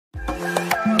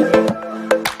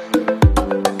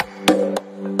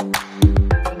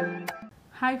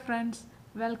Hi friends,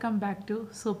 welcome back to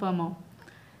Super Mom.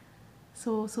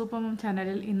 Super Mom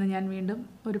ചാനലിൽ ഇന്ന് ഞാൻ വീണ്ടും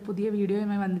ഒരു പുതിയ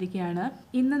വീഡിയോയുമായി വന്നിരിക്കുകയാണ്.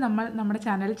 ഇന്ന് നമ്മൾ നമ്മുടെ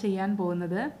ചാനൽ ചെയ്യാൻ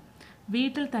പോകുന്നത്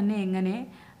വീട്ടിൽ തന്നെ എങ്ങനെ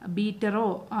ബീറ്ററോ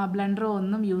ബ്ലെൻഡറോ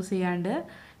ഒന്നും യൂസ് ചെയ്യാണ്ട്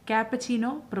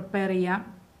കാപ്പച്ചിനോ പ്രിപ്പയർ ചെയ്യാം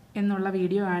എന്നുള്ള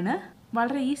വീഡിയോ ആണ്.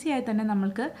 വളരെ ഈസി ആയി തന്നെ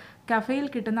നമുക്ക് കഫേയിൽ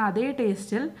കിട്ടുന്ന അതേ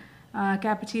ടേസ്റ്റിൽ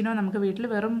കാപ്പച്ചിനോ നമുക്ക് വീട്ടിൽ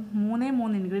വെറും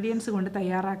 3 ഇൻഗ്രീഡിയൻസ് കൊണ്ട്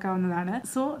തയ്യാറാക്കാവുന്നതാണ്.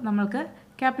 സോ നമ്മൾക്ക്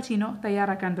കാപ്പച്ചിനോ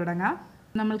തയ്യാറാക്കാൻ തുടങ്ങാം.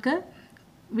 നമ്മൾക്ക്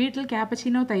വീട്ടിൽ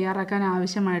കാപ്പച്ചിനോ തയ്യാറാക്കാൻ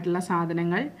ആവശ്യമായിട്ടുള്ള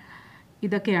സാധനങ്ങൾ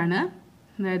ഇതൊക്കെയാണ്.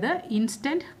 അതായത്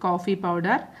ഇൻസ്റ്റൻറ്റ് കോഫി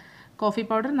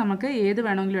പൗഡർ നമുക്ക് ഏത്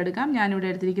വേണമെങ്കിലും എടുക്കാം. ഞാനിവിടെ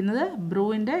എടുത്തിരിക്കുന്നത്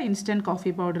ബ്രൂവിൻ്റെ ഇൻസ്റ്റൻറ്റ്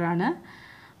കോഫി പൗഡറാണ്.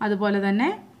 അതുപോലെ തന്നെ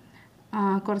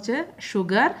കുറച്ച്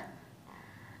ഷുഗർ,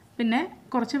 പിന്നെ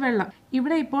കുറച്ച് വെള്ളം.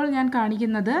 ഇവിടെ ഇപ്പോൾ ഞാൻ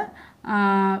കാണിക്കുന്നത്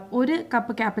 1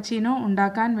 കപ്പ് കാപ്പച്ചിനോ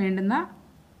ഉണ്ടാക്കാൻ വേണ്ടുന്ന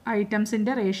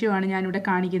ഐറ്റംസിൻ്റെ റേഷ്യോ ആണ് ഞാനിവിടെ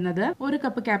കാണിക്കുന്നത്. 1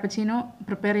 കപ്പ് കാപ്പച്ചിനോ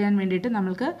പ്രിപ്പയർ ചെയ്യാൻ വേണ്ടിയിട്ട്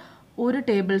നമ്മൾക്ക് 1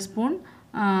 table spoon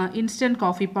instant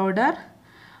coffee powder,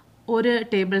 1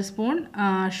 table spoon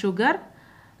sugar,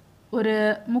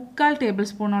 1/4 table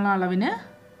സ്പൂണോളം അളവിന്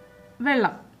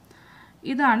വെള്ളം.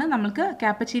 ഇതാണ് നമുക്ക്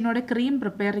കാപ്പച്ചിനോയുടെ ക്രീം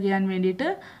പ്രിപ്പയർ ചെയ്യാൻ വേണ്ടിയിട്ട്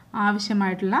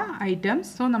ആവശ്യമായിട്ടുള്ള ഐറ്റംസ്.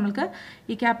 സോ നമുക്ക്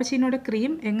ഈ കാപ്പച്ചിനോയുടെ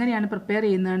ക്രീം എങ്ങനെയാണ് പ്രിപ്പയർ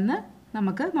ചെയ്യുന്നതെന്ന്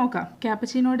നമുക്ക് നോക്കാം.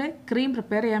 കാപ്പച്ചിനോയുടെ ക്രീം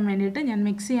പ്രിപ്പയർ ചെയ്യാൻ വേണ്ടിയിട്ട് ഞാൻ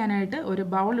മിക്സ് ചെയ്യാനായിട്ട് ഒരു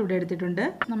ബൗൾ ഇവിടെ എടുത്തിട്ടുണ്ട്.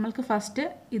 നമ്മൾക്ക് ഫസ്റ്റ്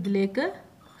ഇതിലേക്ക്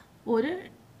 1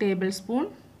 ടേബിൾ സ്പൂൺ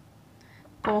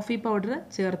കോഫി പൗഡർ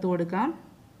ചേർത്ത് കൊടുക്കാം.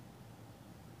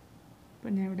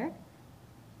 അപ്പം ഞാൻ ഇവിടെ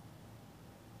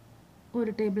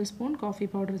 1 ടേബിൾ സ്പൂൺ കോഫി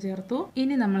പൗഡർ ചേർത്തു.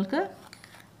 ഇനി നമ്മൾക്ക്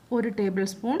 1 ടേബിൾ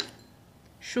സ്പൂൺ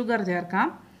ഷുഗർ ചേർക്കാം.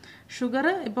 ഷുഗർ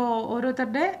ഇപ്പോൾ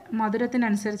ഓരോരുത്തരുടെ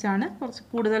മധുരത്തിനനുസരിച്ചാണ്. കുറച്ച്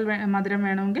കൂടുതൽ മധുരം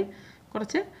വേണമെങ്കിൽ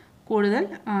കുറച്ച് കൂടുതൽ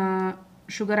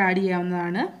ഷുഗർ ആഡ്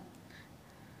ചെയ്യാവുന്നതാണ്.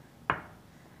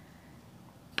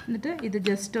 എന്നിട്ട് ഇത്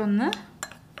ജസ്റ്റ് ഒന്ന്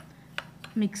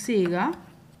മിക്സ് ചെയ്യുക.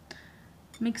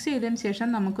 മിക്സ് ചെയ്തതിന് ശേഷം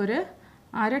നമുക്കൊരു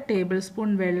 1/2 ടേബിൾ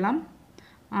സ്പൂൺ വെള്ളം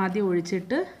ആദ്യം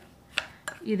ഒഴിച്ചിട്ട്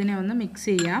ഇതിനെ ഒന്ന് മിക്സ്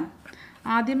ചെയ്യാം.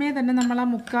 ആദ്യമേ തന്നെ നമ്മൾ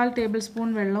 1/4 ടേബിൾ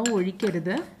സ്പൂൺ വെള്ളവും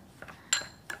ഒഴിക്കരുത്.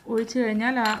 ഒഴിച്ചു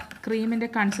കഴിഞ്ഞാൽ ആ ക്രീമിൻ്റെ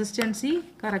കൺസിസ്റ്റൻസി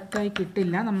കറക്റ്റായി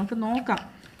കിട്ടില്ല. നമുക്ക് നോക്കാം.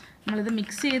 നമ്മളിത്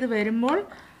മിക്സ് ചെയ്ത് വരുമ്പോൾ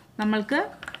നമ്മൾക്ക്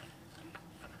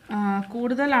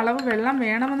കൂടുതൽ അളവ് വെള്ളം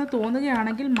വേണമെന്ന്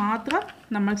തോന്നുകയാണെങ്കിൽ മാത്രം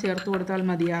നമ്മൾ ചേർത്ത് കൊടുത്താൽ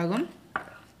മതിയാകും.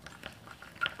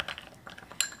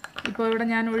 ഇപ്പോൾ ഇവിടെ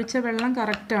ഞാൻ ഒഴിച്ച വെള്ളം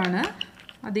കറക്റ്റാണ്,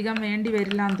 അധികം വേണ്ടി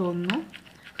വരില്ല എന്ന് തോന്നുന്നു.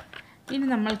 ഇനി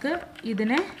നമ്മൾക്ക്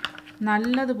ഇതിനെ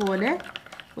നല്ലതുപോലെ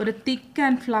ഒരു തിക്ക്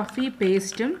ആൻഡ് ഫ്ലഫി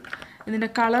പേസ്റ്റും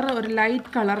ഇതിൻ്റെ കളർ ഒരു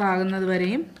ലൈറ്റ് കളർ ആകുന്നത്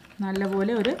വരെയും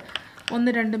നല്ലപോലെ ഒരു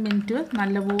 1-2 മിനിറ്റ്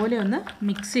നല്ലപോലെ ഒന്ന്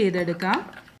മിക്സ് ചെയ്തെടുക്കാം.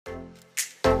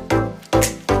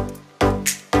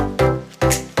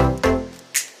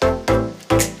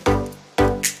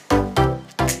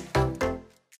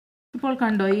 ഇപ്പോൾ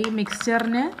കണ്ടോ, ഈ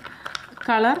മിക്സ്ചറിന്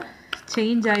കളർ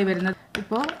ചേഞ്ചായി വരുന്നത്.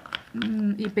 ഇപ്പോൾ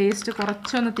ഈ പേസ്റ്റ്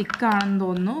കുറച്ചൊന്ന് തിക്കാണെന്ന്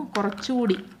തോന്നുന്നു.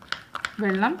 കുറച്ചുകൂടി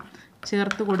വെള്ളം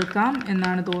ചേർത്ത് കൊടുക്കാം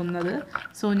എന്നാണ് തോന്നുന്നത്.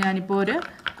 സോ ഞാനിപ്പോൾ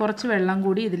കുറച്ച് വെള്ളം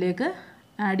കൂടി ഇതിലേക്ക്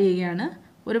ആഡ് ചെയ്യുകയാണ്.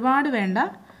 ഒരുപാട് വേണ്ട,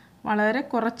 വളരെ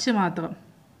കുറച്ച് മാത്രം.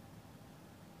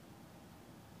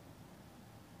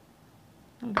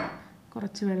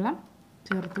 കുറച്ച് വെള്ളം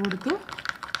ചേർത്ത് കൊടുത്തു.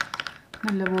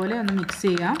 നല്ലപോലെ ഒന്ന് മിക്സ്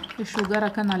ചെയ്യാം. ഈ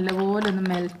ഷുഗറൊക്കെ നല്ലപോലെ ഒന്ന്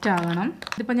മെൽറ്റ് ആകണം.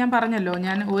 ഇതിപ്പോൾ ഞാൻ പറഞ്ഞല്ലോ,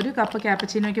 ഞാൻ 1 കപ്പ്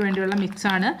കാപ്പച്ചിനോയ്ക്ക് വേണ്ടിയുള്ള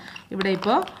മിക്സാണ് ഇവിടെ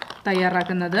ഇപ്പോൾ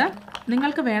തയ്യാറാക്കുന്നത്.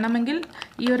 നിങ്ങൾക്ക് വേണമെങ്കിൽ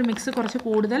ഈ ഒരു മിക്സ് കുറച്ച്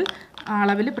കൂടുതൽ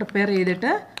അളവിൽ പ്രിപ്പയർ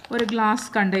ചെയ്തിട്ട് ഒരു ഗ്ലാസ്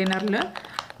കണ്ടെയ്നറിൽ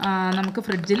നമുക്ക്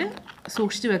ഫ്രിഡ്ജിൽ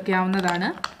സൂക്ഷിച്ച് വെക്കാവുന്നതാണ്.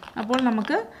 അപ്പോൾ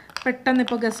നമുക്ക് പെട്ടെന്ന്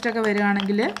ഇപ്പോൾ ഗസ്റ്റൊക്കെ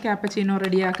വരികയാണെങ്കിൽ കാപ്പച്ചിനോ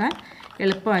റെഡിയാക്കാൻ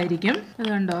എളുപ്പമായിരിക്കും.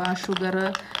 അതുകൊണ്ടോ ആ ഷുഗർ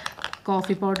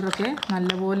കോഫി പൗഡറൊക്കെ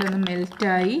നല്ലപോലെ ഒന്ന്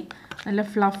മെൽറ്റായി നല്ല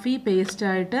ഫ്ലഫി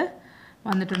പേസ്റ്റായിട്ട്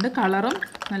വന്നിട്ടുണ്ട്. കളറും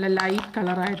നല്ല ലൈറ്റ്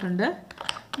കളറായിട്ടുണ്ട്.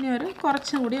 ഇനി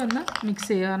കുറച്ചും കൂടി ഒന്ന് മിക്സ്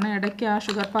ചെയ്യുക. കാരണം ഇടയ്ക്ക് ആ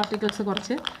ഷുഗർ പാർട്ടിക്കിൾസ്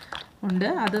കുറച്ച് ഉണ്ട്.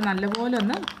 അത് നല്ലപോലെ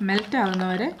ഒന്ന് മെൽറ്റ്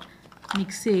ആകുന്നവരെ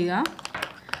മിക്സ് ചെയ്യുക.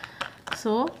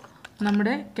 സോ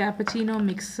നമ്മുടെ കാപ്പച്ചിനോ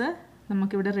മിക്സ്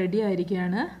നമുക്കിവിടെ റെഡി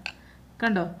ആയിരിക്കുകയാണ്.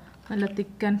 കണ്ടോ, നല്ല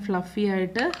തിക്ക് ആൻഡ് ഫ്ലഫി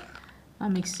ആയിട്ട് ആ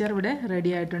മിക്സ്ചർ ഇവിടെ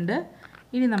റെഡി ആയിട്ടുണ്ട്.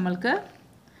 ഇനി നമ്മൾക്ക്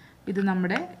ഇത്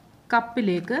നമ്മുടെ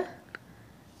കപ്പിലേക്ക്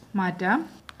മാറ്റാം.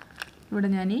 ഇവിടെ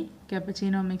ഞാൻ ഈ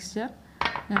കാപ്പച്ചിനോ മിക്സ്ചർ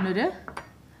ഞാനൊരു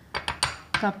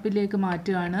കപ്പിലേക്ക്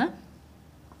മാറ്റുകയാണ്.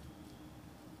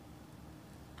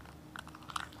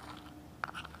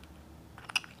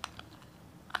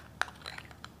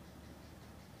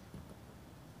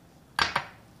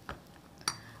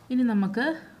 ഇനി നമുക്ക്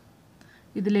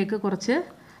ഇതിലേക്ക് കുറച്ച്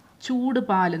ചൂട്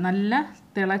പാല്, നല്ല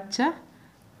തിളച്ച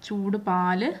ചൂട്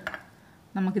പാല്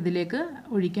നമുക്കിതിലേക്ക്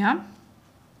ഒഴിക്കാം.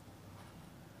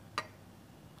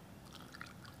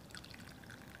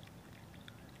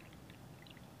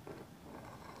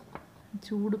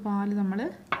 ചൂട് പാൽ നമ്മൾ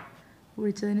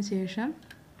ഒഴിച്ചതിന് ശേഷം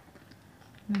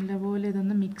നല്ലപോലെ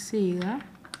ഇതൊന്ന് മിക്സ് ചെയ്യുക.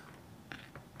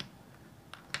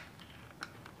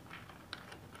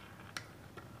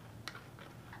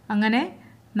 അങ്ങനെ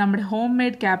നമ്മുടെ ഹോം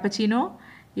മെയ്ഡ് ക്യാപ്പച്ചിനോ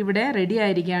ഇവിടെ റെഡി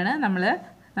ആയിരിക്കുകയാണ്. നമ്മൾ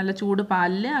നല്ല ചൂട്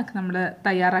പാലിൽ നമ്മൾ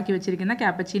തയ്യാറാക്കി വെച്ചിരിക്കുന്ന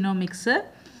ക്യാപ്പച്ചിനോ മിക്സ്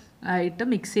ഇട്ട്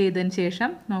മിക്സ് ചെയ്തതിന്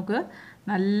ശേഷം നമുക്ക്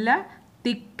നല്ല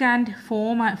തിക്ക് ആൻഡ്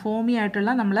ഫോമി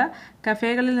ആയിട്ടുള്ള നമ്മൾ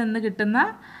കഫേകളിൽ നിന്ന് കിട്ടുന്ന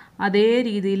അതേ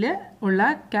രീതിയിൽ ഉള്ള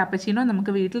ക്യാപ്പച്ചിനോ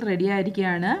നമുക്ക് വീട്ടിൽ റെഡി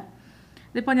ആയിരിക്കുകയാണ്.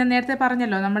 ഇതിപ്പോൾ ഞാൻ നേരത്തെ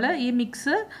പറഞ്ഞല്ലോ, നമ്മൾ ഈ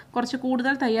മിക്സ് കുറച്ച്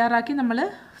കൂടുതൽ തയ്യാറാക്കി നമ്മൾ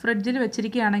ഫ്രിഡ്ജിൽ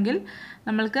വെച്ചിരിക്കുകയാണെങ്കിൽ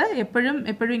നമ്മൾക്ക്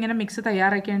എപ്പോഴും ഇങ്ങനെ മിക്സ്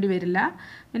തയ്യാറാക്കേണ്ടി വരില്ല.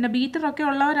 പിന്നെ ബീറ്ററൊക്കെ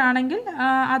ഉള്ളവരാണെങ്കിൽ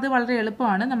അത് വളരെ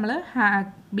എളുപ്പമാണ്. നമ്മൾ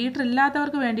ബീറ്റർ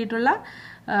ഇല്ലാത്തവർക്ക് വേണ്ടിയിട്ടുള്ള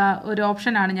ഒരു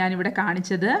ഓപ്ഷനാണ് ഞാനിവിടെ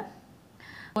കാണിച്ചത്.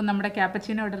 അപ്പോൾ നമ്മുടെ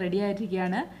ക്യാപ്പച്ചിനോ ഇവിടെ റെഡി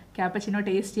ആയിട്ടിരിക്കുകയാണ്. ക്യാപ്പച്ചിനോ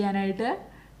ടേസ്റ്റ് ചെയ്യാനായിട്ട്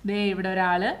ദേ ഇവിടെ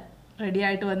ഒരാൾ റെഡി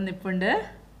ആയിട്ട് വന്ന് നിൽപ്പുണ്ട്.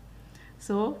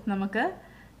 സോ നമുക്ക്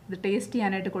ഇത് ടേസ്റ്റ്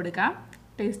ചെയ്യാനായിട്ട് കൊടുക്കാം.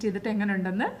 ടേസ്റ്റ് ചെയ്തിട്ട് എങ്ങനെ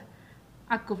ഉണ്ടെന്ന്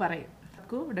അക്കു പറയും.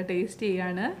 അക്കു ഇവിടെ ടേസ്റ്റ്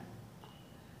ചെയ്യാണ്.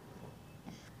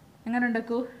 എങ്ങനെ ഉണ്ട്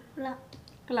അക്കു?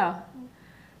 ക്ലോ.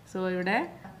 സോ ഇവിടെ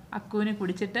അക്കുവിന്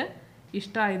കുടിച്ചിട്ട്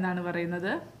ഇഷ്ടമായി എന്നാണ്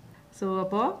പറയുന്നത്. സോ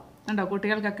അപ്പോൾ ഉണ്ടോ,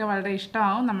 കുട്ടികൾക്കൊക്കെ വളരെ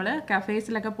ഇഷ്ടമാവും. നമ്മൾ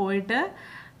കഫേസിലൊക്കെ പോയിട്ട്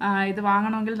ഇത്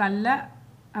വാങ്ങണമെങ്കിൽ നല്ല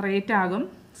റേറ്റ് ആകും.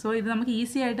 സോ ഇത് നമുക്ക്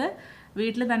ഈസി ആയിട്ട്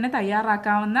വീട്ടിൽ തന്നെ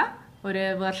തയ്യാറാക്കാവുന്ന ഒരു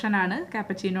വെർഷനാണ്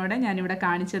ക്യാപ്പച്ചിനോടെ ഞാനിവിടെ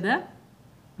കാണിച്ചത്.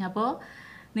 അപ്പോൾ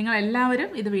നിങ്ങളെല്ലാവരും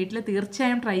ഇത് വീട്ടിൽ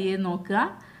തീർച്ചയായും ട്രൈ ചെയ്ത് നോക്കുക.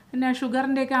 പിന്നെ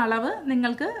ഷുഗറിൻ്റെയൊക്കെ അളവ്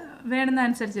നിങ്ങൾക്ക്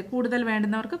വേണ്ടുന്നതനുസരിച്ച്, കൂടുതൽ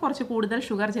വേണ്ടുന്നവർക്ക് കുറച്ച് കൂടുതൽ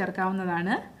ഷുഗർ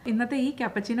ചേർക്കാവുന്നതാണ്. ഇന്നത്തെ ഈ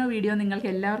ക്യാപ്പച്ചിനോ വീഡിയോ നിങ്ങൾക്ക്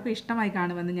എല്ലാവർക്കും ഇഷ്ടമായി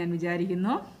കാണുമെന്ന് ഞാൻ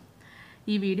വിചാരിക്കുന്നു.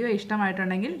 ഈ വീഡിയോ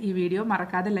ഇഷ്ടമായിട്ടുണ്ടെങ്കിൽ ഈ വീഡിയോ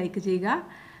മറക്കാതെ ലൈക്ക് ചെയ്യുക.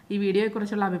 ഈ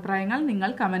വീഡിയോയെക്കുറിച്ചുള്ള അഭിപ്രായങ്ങൾ നിങ്ങൾ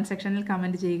കമൻറ്റ് സെക്ഷനിൽ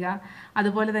കമൻറ്റ് ചെയ്യുക.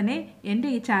 അതുപോലെ തന്നെ എൻ്റെ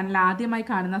ഈ ചാനൽ ആദ്യമായി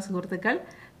കാണുന്ന സുഹൃത്തുക്കൾ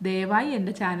ദയവായി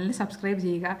എൻ്റെ ചാനൽ സബ്സ്ക്രൈബ്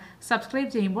ചെയ്യുക. സബ്സ്ക്രൈബ്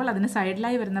ചെയ്യുമ്പോൾ അതിന്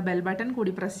സൈഡിലായി വരുന്ന ബെൽ ബട്ടൺ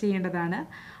കൂടി പ്രസ് ചെയ്യേണ്ടതാണ്.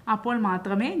 അപ്പോൾ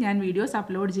മാത്രമേ ഞാൻ വീഡിയോസ്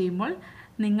അപ്ലോഡ് ചെയ്യുമ്പോൾ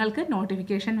നിങ്ങൾക്ക്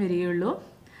നോട്ടിഫിക്കേഷൻ വരികയുള്ളൂ.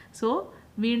 സോ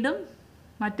വീണ്ടും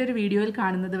മറ്റൊരു വീഡിയോയിൽ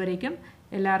കാണുന്നത് വരേക്കും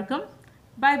എല്ലാവർക്കും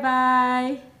ബൈ ബൈ.